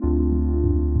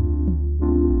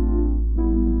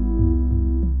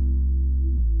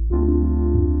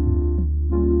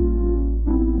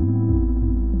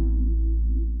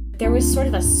was sort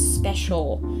of a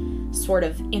special sort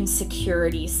of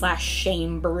insecurity /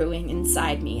 shame brewing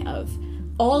inside me of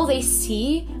all they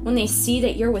see when they see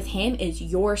that you're with him is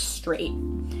you're straight.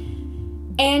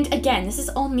 And again, this is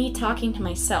all me talking to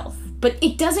myself, but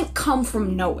it doesn't come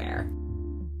from nowhere.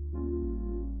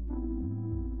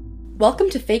 Welcome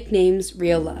to Fake Names,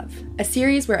 Real Love, a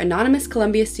series where anonymous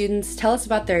Columbia students tell us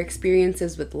about their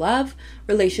experiences with love,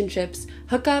 relationships,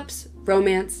 hookups,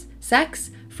 romance,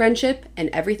 sex, friendship, and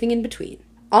everything in between.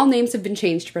 All names have been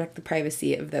changed to protect the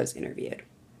privacy of those interviewed.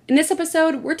 In this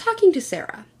episode, we're talking to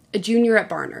Sarah, a junior at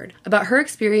Barnard, about her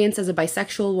experience as a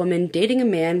bisexual woman dating a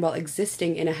man while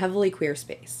existing in a heavily queer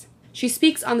space. She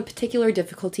speaks on the particular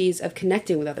difficulties of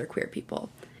connecting with other queer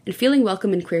people and feeling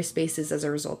welcome in queer spaces as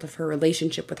a result of her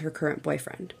relationship with her current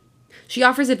boyfriend. She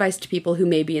offers advice to people who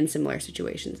may be in similar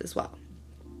situations as well.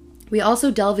 We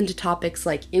also delve into topics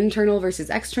like internal versus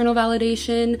external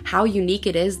validation, how unique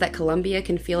it is that Columbia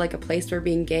can feel like a place where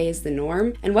being gay is the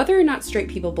norm, and whether or not straight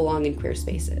people belong in queer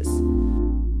spaces.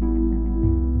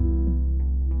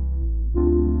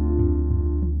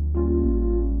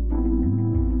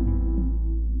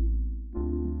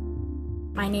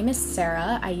 My name is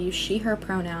Sarah. I use she, her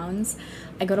pronouns.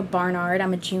 I go to Barnard.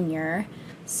 I'm a junior.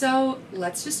 So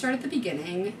let's just start at the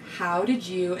beginning. How did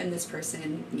you and this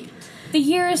person meet? The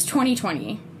year is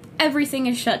 2020. Everything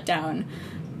is shut down.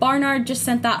 Barnard just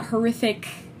sent that horrific,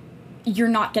 "you're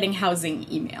not getting housing"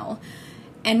 email.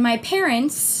 And my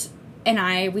parents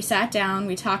and we sat down,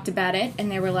 we talked about it,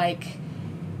 and they were like,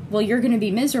 well, you're going to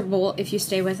be miserable if you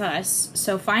stay with us,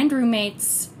 so find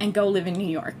roommates and go live in New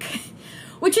York.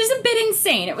 Which is a bit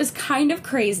insane. It was kind of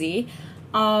crazy.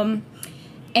 And,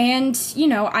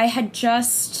 I had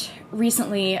just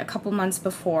recently, a couple months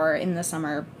before in the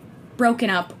summer,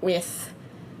 broken up with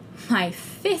my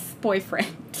 5th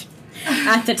boyfriend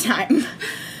at the time.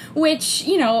 Which,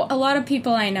 a lot of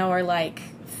people I know are like,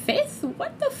 5th?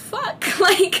 What the fuck?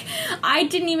 Like, I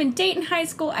didn't even date in high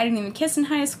school. I didn't even kiss in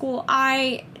high school.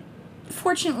 I,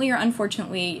 fortunately or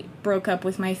unfortunately, broke up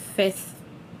with my 5th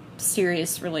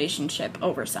serious relationship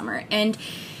over summer. And,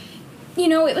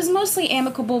 it was mostly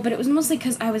amicable, but it was mostly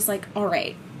because I was like, all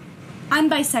right, I'm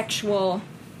bisexual.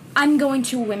 I'm going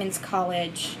to a women's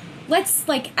college. Let's,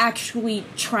 actually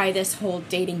try this whole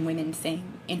dating women thing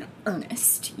in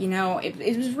earnest.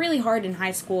 It was really hard in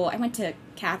high school. I went to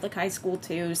Catholic high school,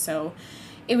 too, so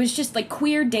it was just,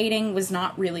 queer dating was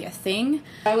not really a thing.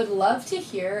 I would love to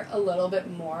hear a little bit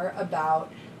more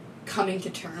about coming to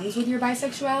terms with your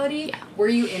bisexuality. Yeah. Were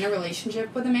you in a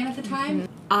relationship with a man at the time?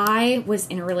 I was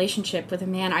in a relationship with a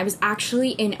man. I was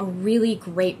actually in a really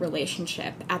great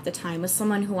relationship at the time with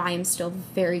someone who I am still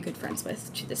very good friends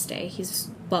with to this day. He's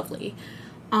lovely.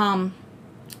 But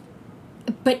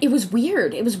it was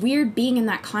weird. It was weird being in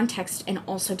that context and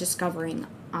also discovering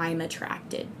I'm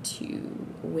attracted to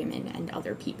women and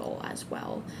other people as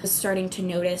well. I was starting to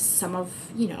notice some of,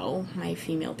 my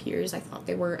female peers. I thought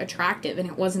they were attractive, and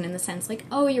it wasn't in the sense like,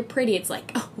 oh, you're pretty. It's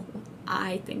like, oh,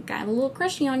 I think I have a little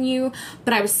crushy on you.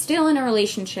 But I was still in a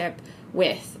relationship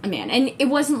with a man. And it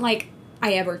wasn't like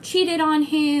I ever cheated on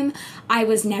him. I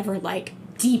was never,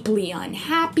 deeply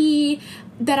unhappy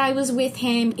that I was with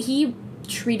him. He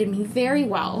treated me very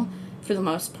well for the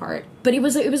most part, but it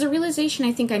was a realization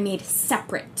I think I made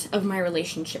separate of my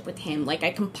relationship with him. I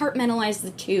compartmentalized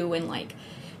the two in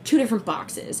 2 different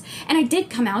boxes, and I did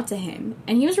come out to him,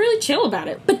 and he was really chill about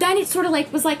it. But then it sort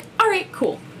of was like, all right,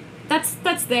 cool, that's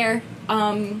there.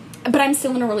 But I'm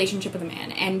still in a relationship with a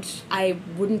man, and I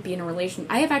wouldn't be in a relation.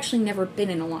 I have actually never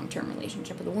been in a long-term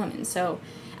relationship with a woman, so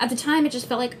at the time it just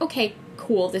felt like, okay,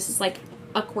 cool, this is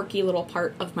a quirky little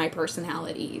part of my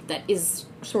personality that is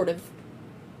sort of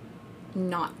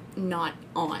not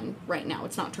on right now.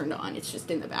 It's not turned on. It's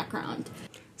just in the background.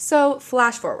 So,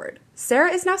 flash forward.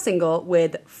 Sarah is now single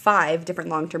with 5 different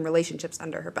long-term relationships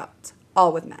under her belt,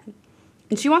 all with men.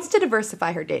 And she wants to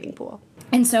diversify her dating pool.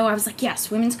 And so I was like, yes,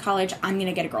 women's college, I'm going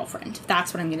to get a girlfriend.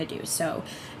 That's what I'm going to do. So,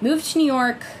 moved to New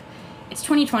York. It's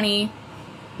 2020.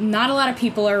 Not a lot of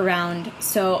people are around,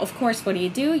 so of course, what do?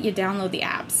 You download the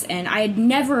apps, and I had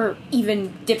never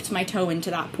even dipped my toe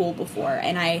into that pool before,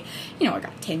 and I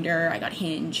got Tinder, I got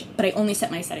Hinge, but I only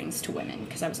set my settings to women,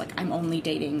 because I was like, I'm only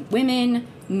dating women,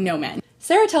 no men.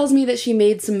 Sarah tells me that she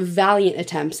made some valiant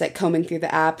attempts at combing through the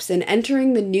apps and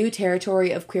entering the new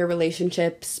territory of queer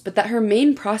relationships, but that her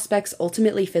main prospects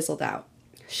ultimately fizzled out.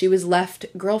 She was left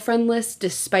girlfriendless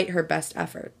despite her best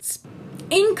efforts.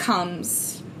 In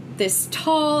comes this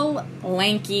tall,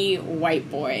 lanky white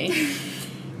boy.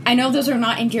 I know those are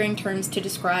not endearing terms to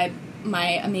describe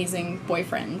my amazing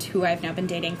boyfriend, who I've now been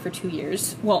dating for 2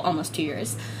 years. Well, almost 2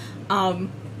 years.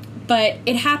 But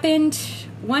it happened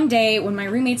one day when my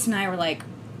roommates and I were like,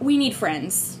 we need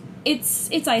friends. It's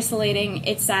isolating.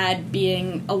 It's sad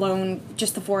being alone,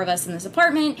 just the four of us in this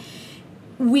apartment.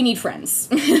 We need friends.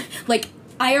 Like,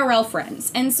 IRL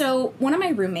friends. And so one of my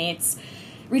roommates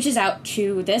reaches out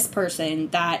to this person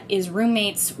that is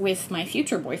roommates with my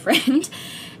future boyfriend,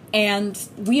 and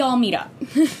we all meet up.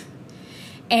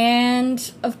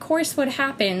 And, of course, what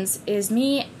happens is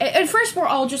at first we're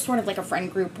all just sort of like a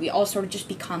friend group. We all sort of just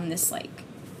become this, like,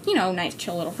 you know, nice,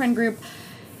 chill little friend group.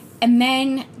 And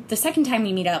then the second time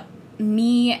we meet up,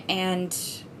 me and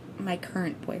my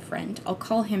current boyfriend, I'll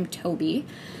call him Toby,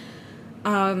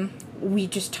 we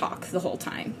just talk the whole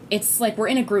time. It's like we're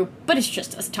in a group, but it's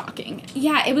just us talking.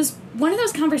 Yeah, it was one of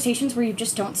those conversations where you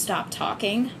just don't stop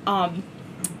talking. But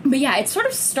yeah, it sort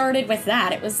of started with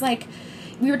that. It was like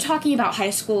we were talking about high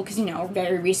school because, you know,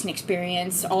 very recent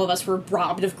experience. All of us were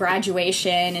robbed of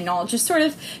graduation and all just sort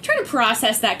of trying to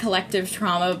process that collective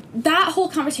trauma. That whole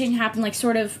conversation happened like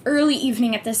sort of early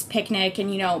evening at this picnic,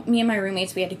 and, you know, me and my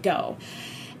roommates, we had to go.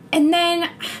 And then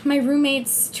my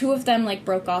roommates, two of them, like,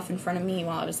 broke off in front of me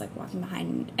while I was, like, walking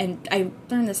behind. And I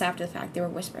learned this after the fact. They were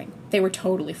whispering. They were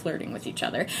totally flirting with each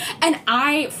other. And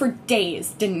I, for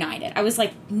days, denied it. I was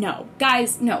like, no.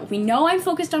 Guys, no. We know I'm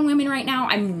focused on women right now.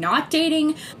 I'm not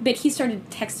dating. But he started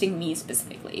texting me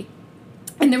specifically.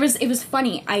 And it was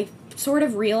funny. I sort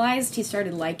of realized he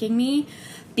started liking me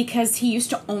because he used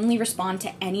to only respond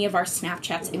to any of our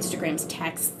Snapchats, Instagrams,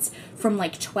 texts from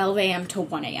like 12 a.m. to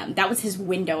 1 a.m. That was his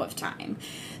window of time.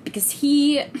 Because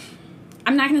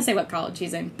I'm not going to say what college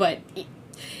he's in, but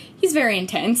he's very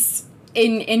intense.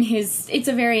 It's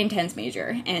a very intense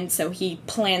major, and so he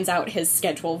plans out his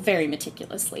schedule very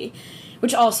meticulously,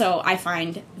 which also I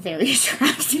find very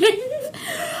attractive.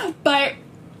 But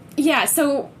yeah,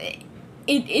 so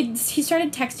he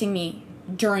started texting me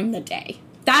during the day.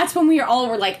 That's when we all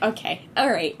were like, okay, all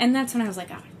right. And that's when I was like,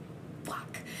 oh,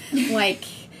 fuck. Like,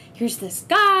 here's this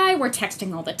guy, we're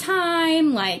texting all the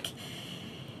time, like,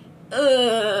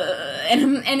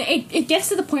 and it gets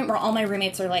to the point where all my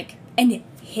roommates are like, and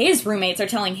his roommates are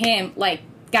telling him, like,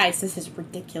 guys, this is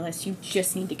ridiculous, you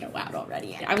just need to go out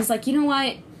already. I was like, you know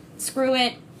what, screw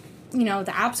it, you know,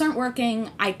 the apps aren't working,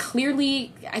 I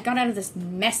got out of this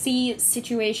messy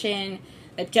situation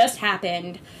that just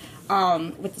happened,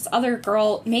 with this other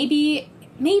girl.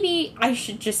 Maybe I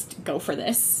should just go for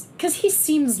this, because he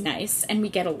seems nice and we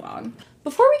get along.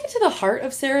 Before we get to the heart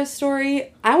of Sarah's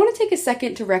story, I want to take a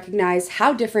second to recognize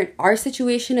how different our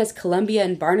situation as Columbia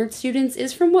and Barnard students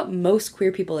is from what most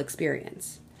queer people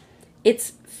experience.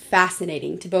 It's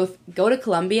fascinating to both go to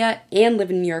Columbia and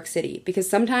live in New York City, because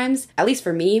sometimes, at least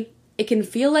for me, it can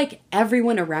feel like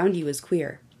everyone around you is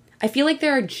queer. I feel like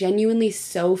there are genuinely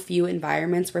so few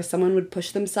environments where someone would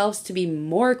push themselves to be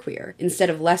more queer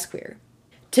instead of less queer.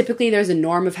 Typically, there's a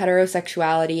norm of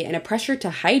heterosexuality and a pressure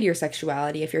to hide your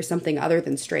sexuality if you're something other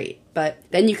than straight. But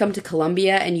then you come to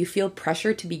Columbia and you feel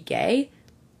pressure to be gay?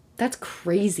 That's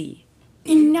crazy.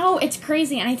 No, it's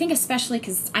crazy, and I think especially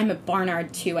because I'm at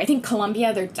Barnard, too. I think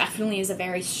Columbia, there definitely is a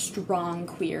very strong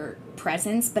queer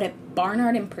presence, but at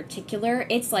Barnard in particular,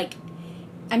 it's like,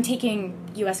 I'm taking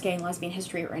U.S. gay and lesbian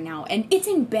history right now, and it's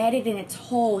embedded in its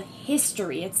whole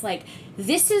history. It's like,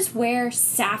 this is where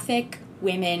sapphic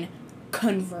women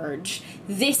converge.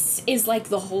 This is like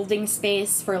the holding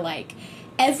space for like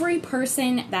every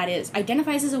person that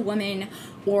identifies as a woman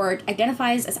or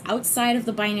identifies as outside of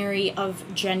the binary of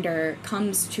gender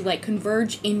comes to like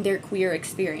converge in their queer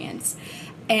experience.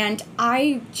 And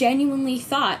I genuinely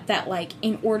thought that like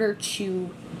in order to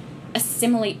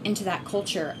assimilate into that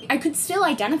culture, I could still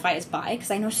identify as bi, because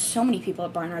I know so many people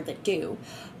at Barnard that do,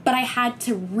 but I had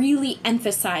to really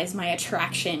emphasize my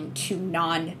attraction to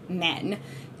non-men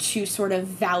to sort of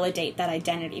validate that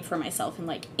identity for myself and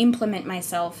like implement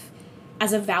myself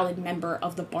as a valid member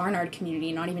of the Barnard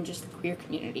community, not even just the queer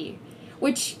community,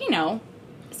 which, you know,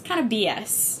 is kind of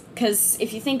BS, because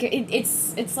if you think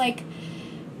it's like,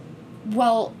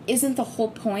 well, isn't the whole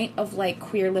point of, like,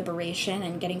 queer liberation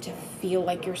and getting to feel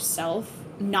like yourself,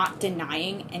 not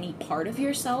denying any part of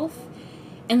yourself?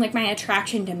 And, like, my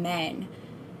attraction to men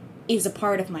is a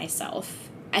part of myself,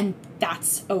 and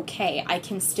that's okay. I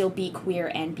can still be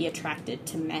queer and be attracted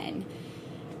to men.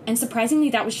 And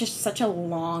surprisingly, that was just such a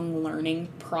long learning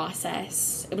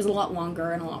process. It was a lot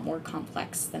longer and a lot more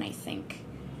complex than I think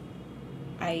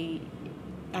I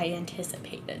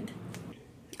anticipated.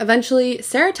 Eventually,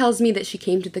 Sarah tells me that she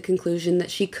came to the conclusion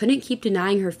that she couldn't keep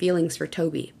denying her feelings for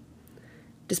Toby.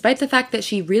 Despite the fact that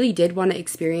she really did want to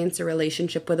experience a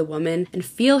relationship with a woman and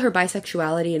feel her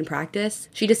bisexuality in practice,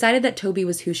 she decided that Toby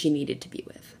was who she needed to be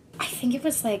with. I think it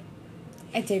was like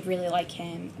I did really like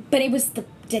him. But it was the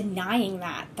denying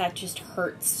that just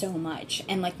hurt so much.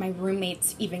 And, like, my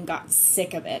roommates even got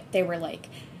sick of it. They were like,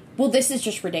 well, this is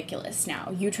just ridiculous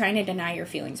now. You trying to deny your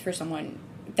feelings for someone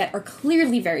that are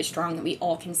clearly very strong that we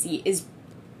all can see is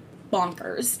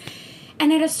bonkers.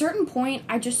 And at a certain point,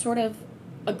 I just sort of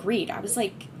agreed. I was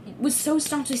like, was so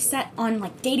staunchly set on,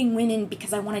 like, dating women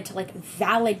because I wanted to, like,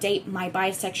 validate my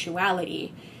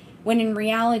bisexuality. When in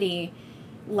reality,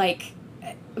 like,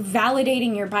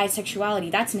 validating your bisexuality,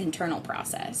 that's an internal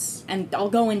process. And I'll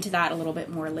go into that a little bit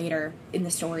more later in the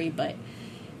story, but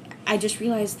I just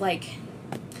realized, like,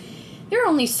 there are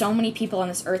only so many people on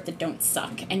this earth that don't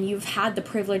suck, and you've had the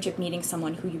privilege of meeting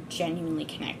someone who you genuinely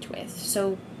connect with.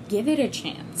 So give it a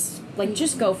chance. Like,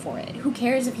 just go for it. Who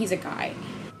cares if he's a guy?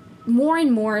 More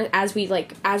and more, as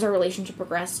our relationship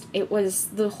progressed, it was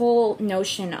the whole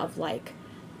notion of, like,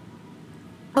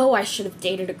 oh, I should have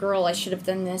dated a girl, I should have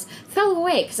done this, fell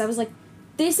away, because I was like,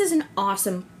 this is an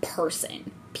awesome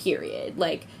person, period.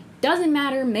 Like, doesn't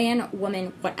matter, man,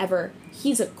 woman, whatever,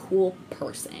 he's a cool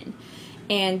person.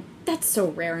 And that's so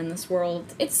rare in this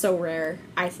world. It's so rare,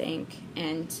 I think.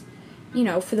 And, you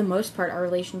know, for the most part, our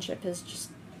relationship has just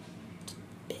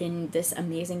been this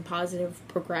amazing positive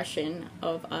progression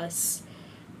of us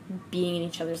being in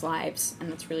each other's lives,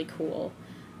 and that's really cool.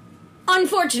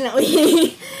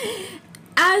 Unfortunately,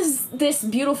 as this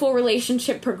beautiful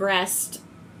relationship progressed,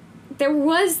 there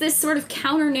was this sort of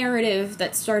counter-narrative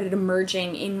that started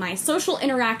emerging in my social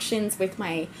interactions with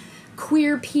my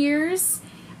queer peers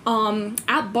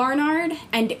at Barnard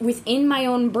and within my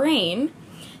own brain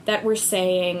that were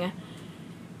saying,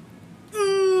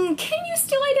 can you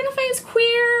still identify as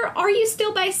queer? Are you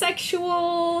still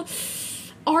bisexual?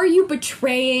 Are you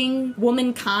betraying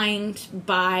womankind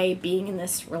by being in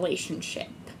this relationship?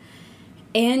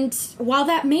 And while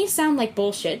that may sound like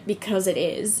bullshit, because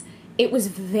it was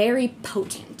very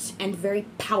potent and very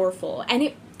powerful. And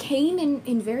it came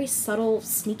in very subtle,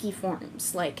 sneaky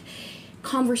forms, like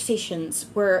conversations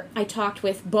where I talked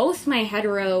with both my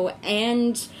hetero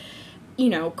and, you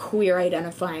know, queer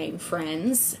identifying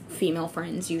friends, female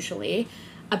friends usually,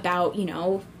 about, you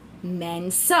know,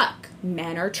 men suck,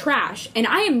 men are trash. And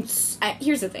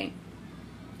here's the thing.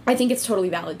 I think it's totally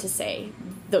valid to say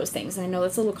those things, and I know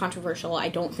that's a little controversial. I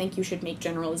don't think you should make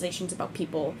generalizations about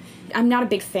people. I'm not a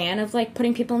big fan of, like,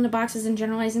 putting people into boxes and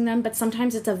generalizing them, but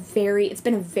sometimes it's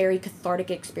been a very cathartic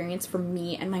experience for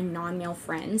me and my non-male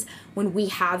friends when we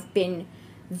have been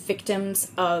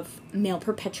victims of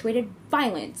male-perpetuated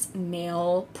violence,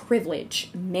 male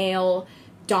privilege, male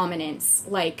dominance,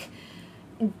 like,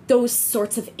 those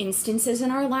sorts of instances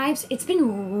in our lives. It's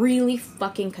been really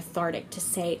fucking cathartic to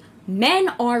say,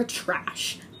 men are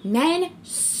trash. Men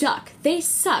suck. They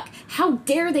suck. How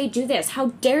dare they do this? How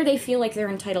dare they feel like they're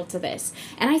entitled to this?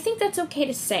 And I think that's okay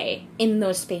to say in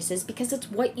those spaces because it's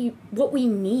what we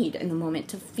need in the moment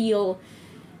to feel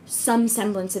some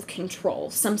semblance of control,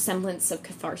 some semblance of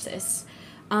catharsis,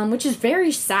 which is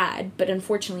very sad, but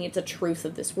unfortunately it's a truth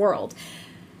of this world.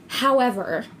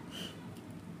 However,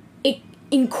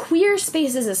 in queer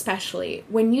spaces especially,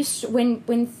 when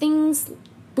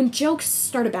jokes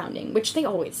start abounding, which they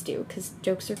always do, because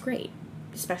jokes are great,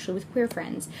 especially with queer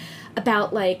friends,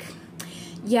 about, like,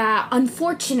 yeah,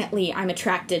 unfortunately I'm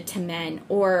attracted to men,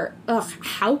 or, ugh,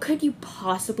 how could you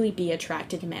possibly be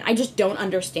attracted to men? I just don't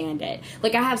understand it.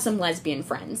 Like, I have some lesbian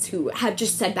friends who have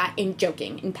just said that in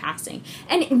passing,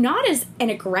 and not as an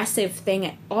aggressive thing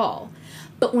at all,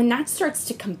 but when that starts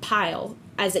to compile,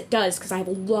 as it does, because I have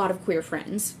a lot of queer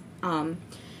friends,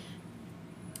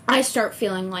 I start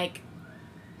feeling like,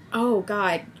 oh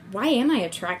God, why am I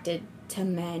attracted to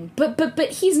men? But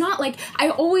he's not like, I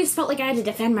always felt like I had to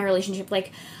defend my relationship,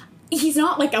 like, he's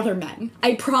not like other men,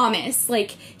 I promise,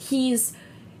 like, he's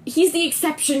the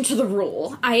exception to the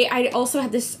rule. I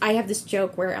have this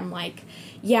joke where I'm like,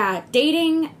 yeah,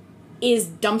 dating is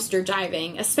dumpster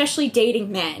diving, especially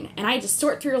dating men, and I just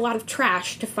sort through a lot of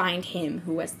trash to find him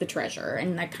who was the treasure,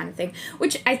 and that kind of thing,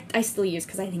 which I still use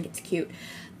because I think it's cute.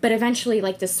 But eventually,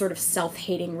 like, this sort of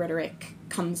self-hating rhetoric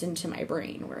comes into my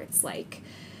brain where it's like,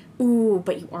 ooh,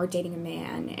 but you are dating a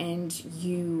man, and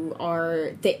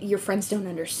your friends don't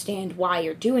understand why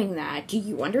you're doing that. Do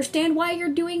you understand why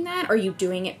you're doing that? Are you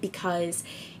doing it because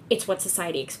it's what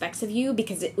society expects of you,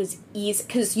 because it was easy,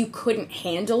 because you couldn't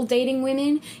handle dating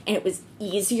women, and it was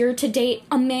easier to date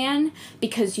a man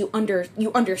because you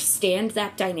understand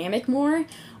that dynamic more?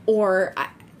 Or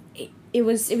it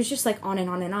was just like on and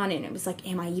on and on, and it was like,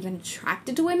 am I even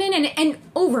attracted to women? And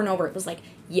over and over it was like,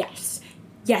 yes,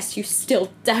 you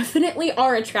still definitely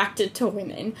are attracted to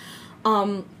women,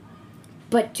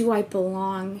 but do I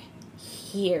belong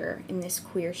here in this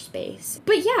queer space.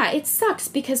 But yeah, it sucks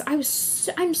because I'm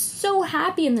so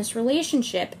happy in this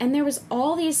relationship, and there was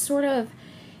all these sort of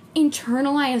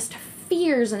internalized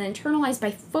fears and internalized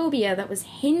biphobia that was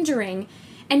hindering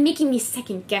and making me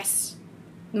second guess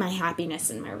my happiness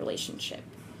in my relationship,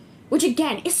 which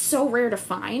again is so rare to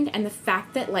find. And the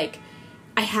fact that like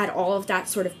I had all of that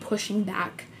sort of pushing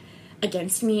back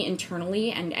against me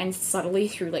internally and subtly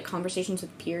through like conversations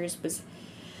with peers was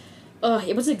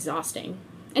it was exhausting,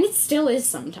 and it still is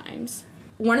sometimes.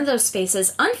 One of those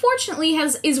spaces, unfortunately,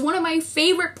 is one of my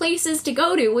favorite places to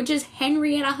go to, which is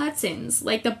Henrietta Hudson's,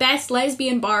 like the best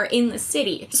lesbian bar in the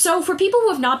city. So for people who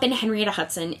have not been to Henrietta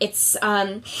Hudson, it's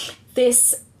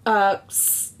this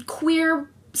queer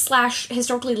 /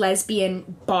 historically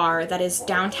lesbian bar that is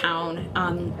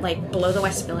downtown, like below the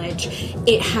West Village.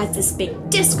 It has this big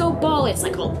disco ball. It's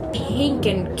like all pink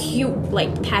and cute,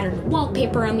 like patterned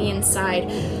wallpaper on the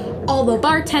inside. All the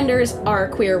bartenders are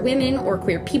queer women or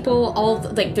queer people.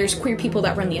 There's queer people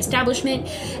that run the establishment,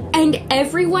 and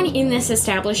everyone in this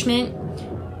establishment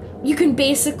you can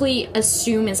basically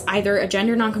assume is either a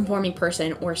gender nonconforming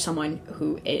person or someone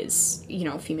who is,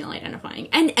 female identifying,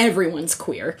 and everyone's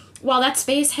queer. While that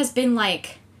space has been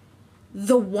like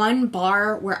the one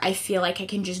bar where I feel like I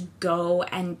can just go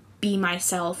and be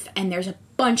myself, and there's a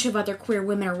bunch of other queer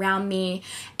women around me,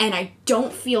 and I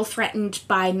don't feel threatened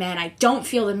by men, I don't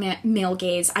feel the male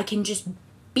gaze, I can just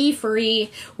be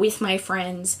free with my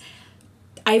friends.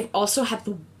 I've also had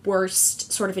the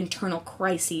worst sort of internal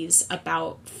crises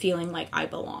about feeling like I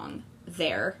belong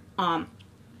there,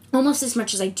 almost as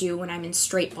much as I do when I'm in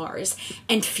straight bars,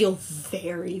 and feel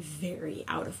very, very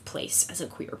out of place as a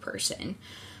queer person.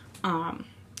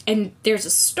 And there's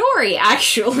a story,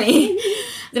 actually,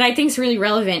 that I think is really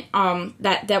relevant,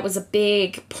 that was a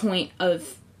big point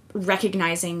of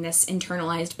recognizing this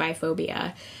internalized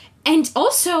biphobia. And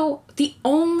also, the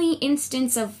only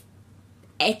instance of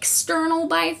external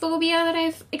biphobia that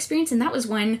I've experienced, and that was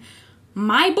when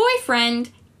my boyfriend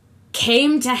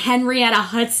came to Henrietta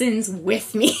Hudson's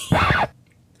with me.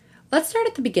 Let's start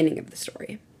at the beginning of the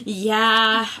story.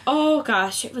 Yeah. Oh,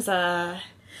 gosh. It was a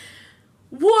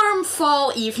warm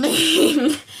fall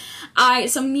evening.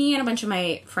 So me and a bunch of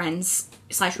my friends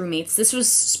 / roommates, this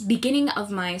was beginning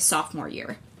of my sophomore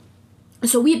year.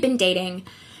 So we had been dating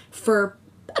for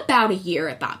about a year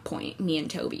at that point, me and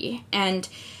Toby. And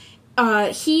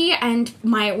he and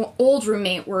my old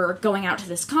roommate were going out to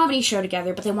this comedy show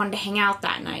together, but they wanted to hang out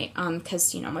that night,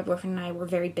 because, my boyfriend and I were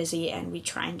very busy, and we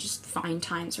try and just find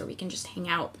times where we can just hang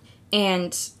out.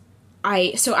 And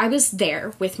I was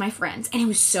there with my friends, and it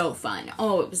was so fun.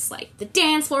 Oh, it was like the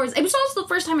dance floors. It was also the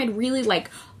first time I'd really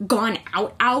like gone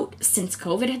out since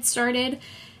COVID had started.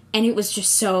 And it was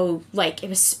just so like, it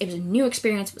was a new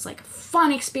experience. It was like a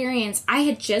fun experience. I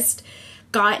had just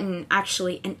gotten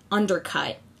actually an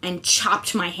undercut and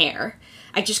chopped my hair.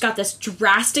 I just got this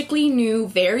drastically new,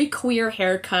 very queer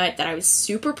haircut that I was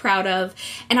super proud of,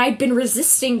 and I'd been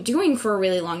resisting doing for a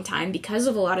really long time because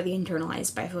of a lot of the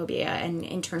internalized biphobia and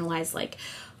internalized, like,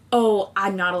 oh,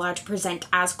 I'm not allowed to present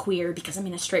as queer because I'm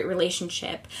in a straight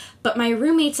relationship. But my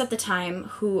roommates at the time,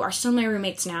 who are still my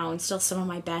roommates now and still some of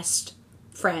my best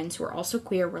friends who are also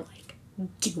queer, were like,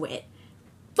 do it.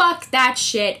 Fuck that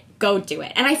shit, go do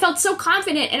it. And I felt so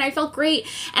confident, and I felt great,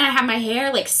 and I had my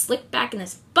hair like slicked back in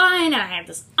this bun, and I had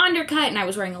this undercut, and I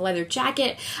was wearing a leather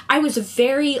jacket. I was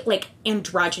very like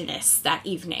androgynous that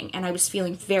evening, and I was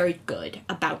feeling very good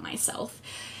about myself.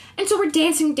 And so we're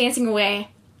dancing away,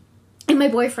 and my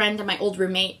boyfriend and my old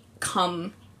roommate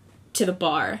come to the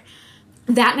bar.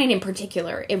 That night in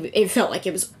particular, it felt like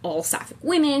it was all sapphic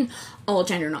women, all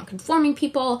gender nonconforming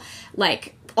people,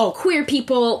 like all queer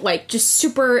people, like just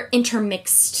super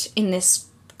intermixed in this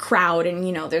crowd, and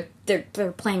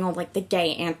they're playing all like the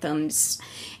gay anthems.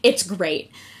 It's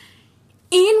great.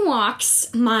 In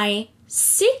walks my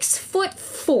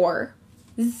 6'4",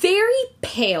 very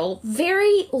pale,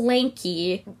 very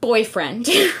lanky boyfriend.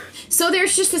 So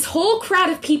there's just this whole crowd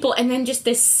of people, and then just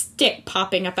this stick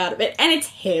popping up out of it, and it's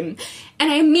him.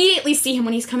 And I immediately see him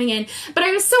when he's coming in. But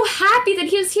I was so happy that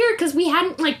he was here, because we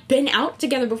hadn't like been out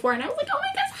together before, and I was like, oh my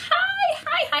gosh, hi.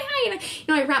 And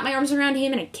I wrap my arms around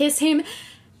him and I kiss him.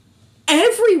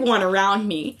 Everyone around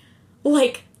me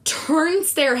like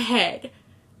turns their head,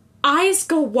 eyes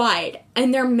go wide,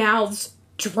 and their mouths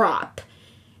drop.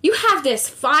 You have this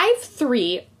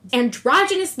 5'3"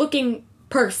 androgynous looking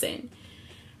person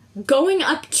going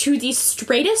up to the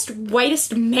straightest,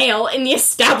 whitest male in the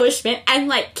establishment and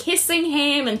like kissing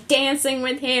him and dancing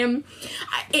with him.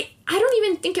 I don't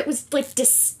even think it was like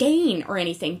disdain or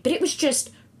anything, but it was just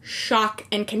shock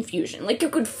and confusion. Like, you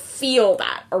could feel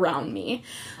that around me.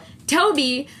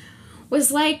 Toby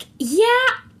was like, yeah,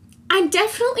 I'm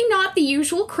definitely not the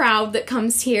usual crowd that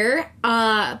comes here.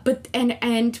 But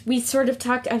we sort of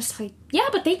talked, I was like, yeah,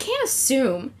 but they can't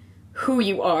assume who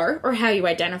you are or how you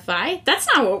identify. That's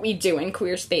not what we do in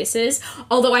queer spaces.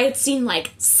 Although I had seen,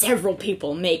 like, several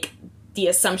people make the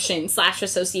assumption /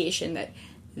 association that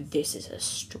this is a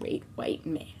straight white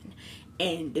man.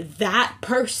 And that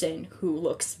person who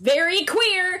looks very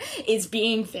queer is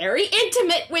being very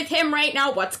intimate with him right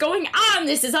now. What's going on?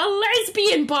 This is a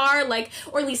lesbian bar. Like,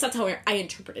 or at least that's how I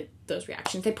interpreted those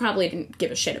reactions. They probably didn't give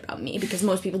a shit about me because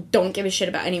most people don't give a shit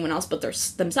about anyone else but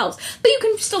themselves. But you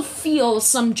can still feel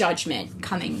some judgment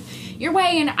coming your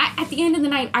way. And at the end of the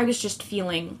night, I was just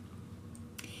feeling...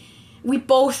 We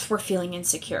both were feeling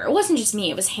insecure. It wasn't just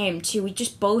me. It was him, too. We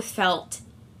just both felt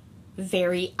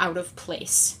very out of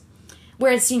place.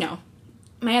 Whereas, you know,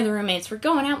 my other roommates were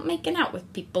going out making out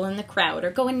with people in the crowd or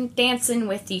going dancing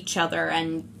with each other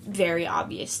and very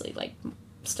obviously, like,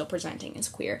 still presenting as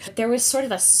queer. But there was sort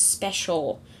of a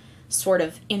special sort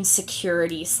of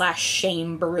insecurity /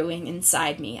 shame brewing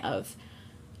inside me of,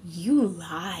 you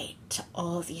lied to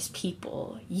all these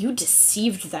people. You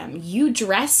deceived them. You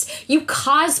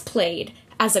cosplayed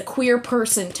as a queer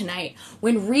person tonight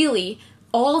when really...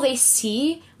 all they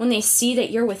see when they see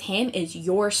that you're with him is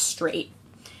you're straight.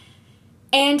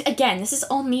 And again, this is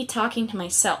all me talking to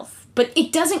myself, but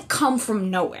it doesn't come from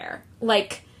nowhere.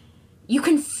 Like, you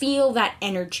can feel that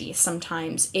energy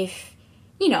sometimes if,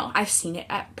 you know, I've seen it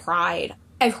at Pride.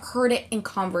 I've heard it in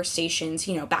conversations,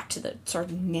 you know, back to the sort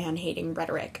of man-hating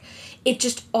rhetoric. It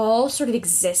just all sort of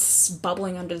exists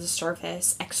bubbling under the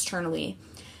surface externally,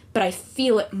 but I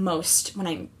feel it most when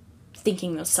I'm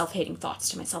thinking those self-hating thoughts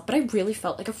to myself, but I really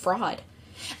felt like a fraud.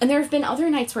 And there have been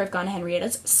other nights where I've gone to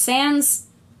Henrietta's, sans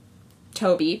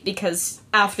Toby, because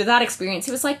after that experience,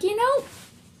 he was like, you know,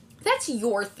 that's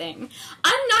your thing.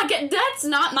 That's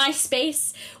not my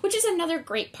space, which is another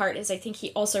great part, is I think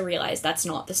he also realized that's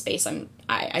not the space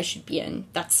I should be in.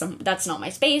 That's not my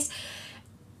space.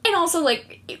 And also,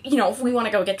 like, you know, if we want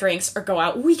to go get drinks or go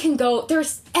out, we can go.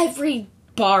 There's every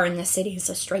bar in the city is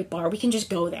a straight bar. We can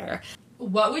just go there.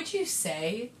 What would you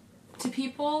say to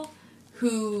people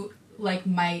who, like,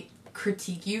 might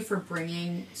critique you for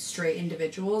bringing straight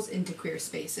individuals into queer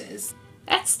spaces?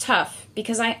 That's tough,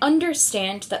 because I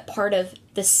understand that part of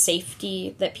the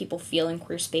safety that people feel in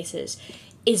queer spaces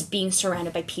is being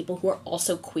surrounded by people who are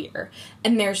also queer.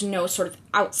 And there's no sort of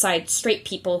outside straight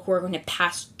people who are going to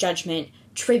pass judgment,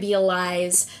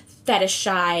 trivialize,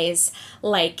 fetishize,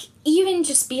 like, even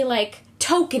just be, like,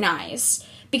 tokenize.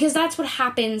 Because that's what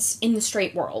happens in the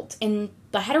straight world. In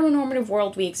the heteronormative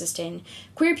world we exist in,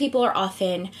 queer people are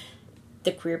often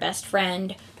the queer best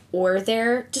friend, or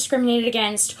they're discriminated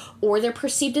against, or they're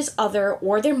perceived as other,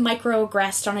 or they're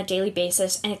microaggressed on a daily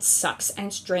basis, and it sucks, and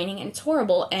it's draining, and it's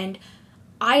horrible. And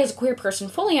I, as a queer person,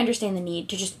 fully understand the need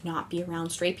to just not be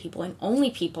around straight people, and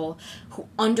only people who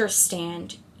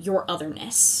understand your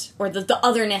otherness, or the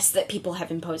otherness that people have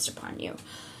imposed upon you.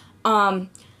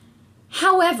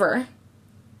 However...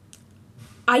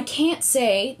 I can't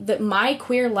say that my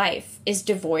queer life is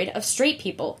devoid of straight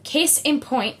people. Case in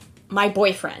point, my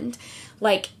boyfriend.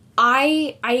 Like,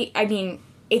 I mean,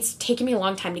 it's taken me a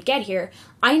long time to get here.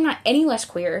 I'm not any less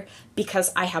queer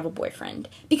because I have a boyfriend.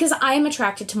 Because I am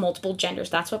attracted to multiple genders.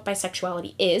 That's what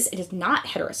bisexuality is. It is not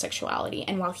heterosexuality.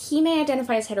 And while he may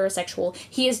identify as heterosexual,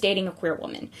 he is dating a queer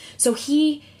woman. So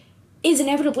he is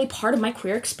inevitably part of my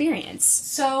queer experience.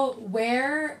 So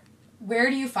where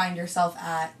do you find yourself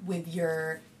at with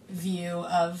your view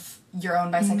of your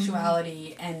own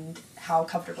bisexuality and how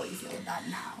comfortable you feel with that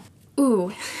now?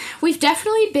 Ooh, we've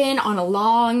definitely been on a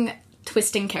long,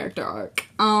 twisting character arc.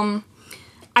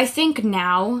 I think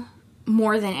now,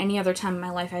 more than any other time in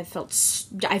my life,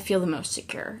 I feel the most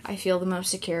secure. I feel the most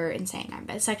secure in saying I'm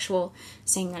bisexual,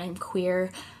 saying that I'm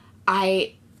queer.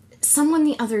 Someone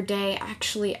the other day,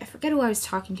 actually, I forget who I was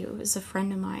talking to, it was a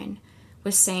friend of mine,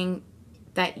 was saying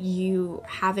that you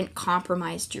haven't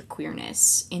compromised your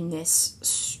queerness in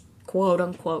this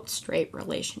quote-unquote straight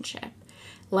relationship.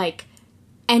 Like,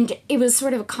 and it was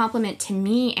sort of a compliment to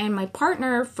me and my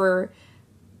partner for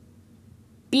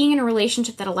being in a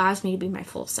relationship that allows me to be my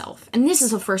full self. And this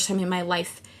is the first time in my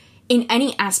life, in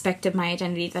any aspect of my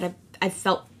identity, that I've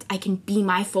felt I can be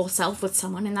my full self with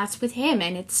someone, and that's with him.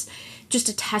 And it's just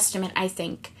a testament, I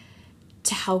think,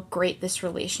 to how great this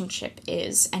relationship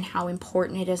is and how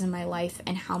important it is in my life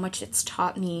and how much it's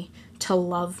taught me to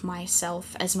love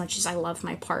myself as much as I love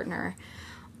my partner.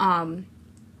 And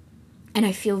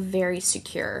I feel very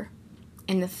secure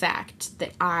in the fact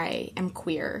that I am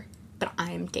queer but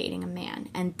I am dating a man,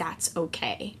 and that's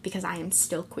okay because I am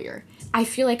still queer. I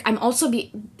feel like I'm also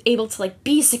able to like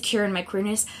be secure in my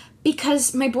queerness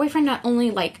because my boyfriend not only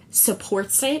like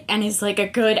supports it and is like a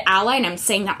good ally, and I'm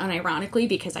saying that unironically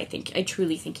because I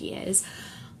truly think he is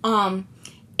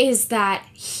that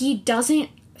he doesn't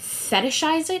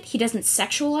fetishize it, he doesn't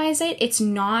sexualize it. It's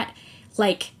not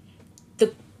like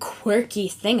the quirky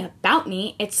thing about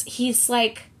me. He's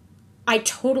like, I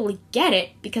totally get it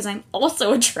because I'm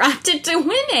also attracted to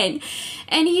women.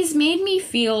 And he's made me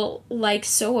feel like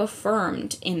so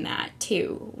affirmed in that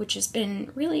too, which has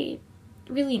been really,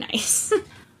 really nice.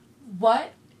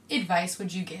 What advice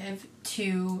would you give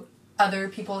to other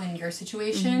people in your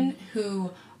situation who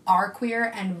are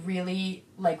queer and really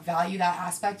like value that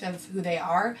aspect of who they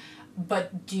are,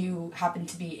 but do happen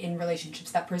to be in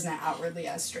relationships that present outwardly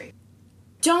as straight?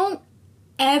 Don't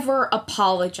ever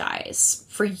apologize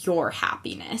for your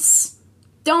happiness.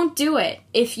 Don't do it.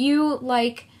 If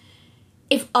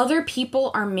other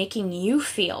people are making you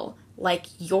feel like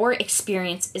your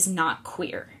experience is not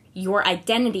queer, your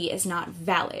identity is not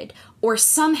valid, or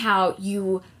somehow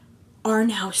you are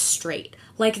now straight,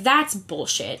 like, that's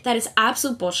bullshit. That is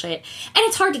absolute bullshit. And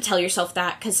it's hard to tell yourself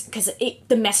that because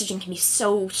the messaging can be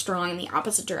so strong in the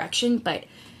opposite direction. But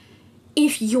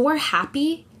if you're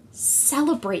happy,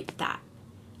 celebrate that.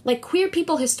 Like, queer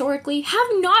people historically have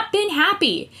not been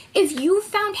happy. If you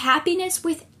found happiness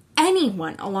with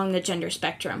anyone along the gender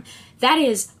spectrum, that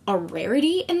is a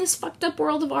rarity in this fucked up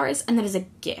world of ours, and that is a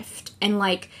gift. And,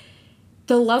 like,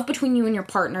 the love between you and your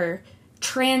partner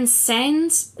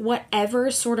transcends whatever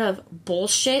sort of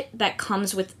bullshit that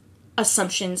comes with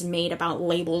assumptions made about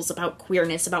labels, about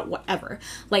queerness, about whatever.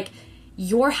 Like,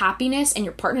 your happiness and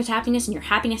your partner's happiness and your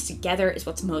happiness together is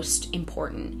what's most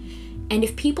important. And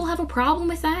if people have a problem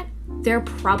with that, they're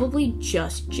probably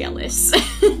just jealous.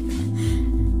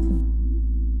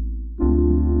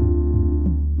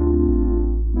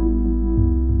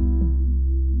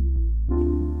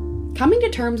 Coming to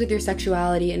terms with your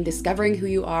sexuality and discovering who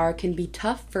you are can be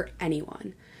tough for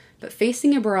anyone, but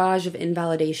facing a barrage of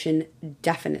invalidation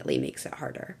definitely makes it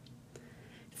harder.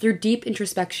 Through deep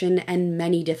introspection and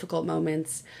many difficult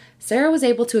moments, Sarah was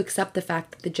able to accept the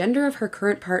fact that the gender of her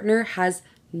current partner has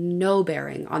no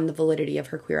bearing on the validity of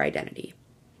her queer identity.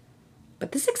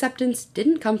 But this acceptance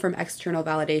didn't come from external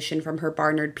validation from her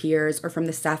Barnard peers or from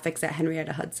the sapphics at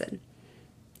Henrietta Hudson.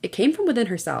 It came from within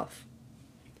herself.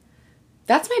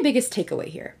 That's my biggest takeaway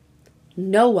here.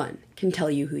 No one can tell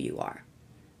you who you are.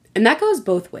 And that goes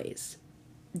both ways.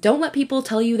 Don't let people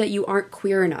tell you that you aren't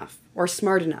queer enough, or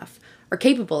smart enough, or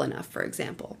capable enough, for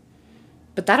example.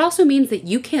 But that also means that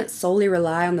you can't solely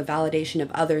rely on the validation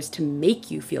of others to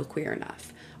make you feel queer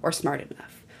enough, or smart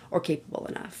enough, or capable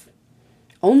enough.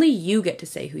 Only you get to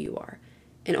say who you are,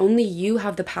 and only you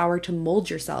have the power to mold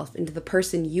yourself into the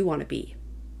person you want to be.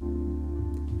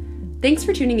 Thanks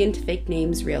for tuning in to Fake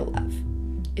Names, Real Love.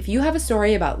 If you have a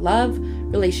story about love,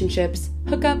 relationships,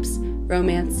 hookups,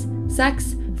 romance,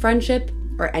 sex, friendship,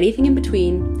 or anything in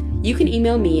between, you can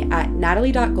email me at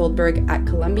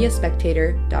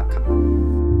natalie.goldberg@columbiaspectator.com.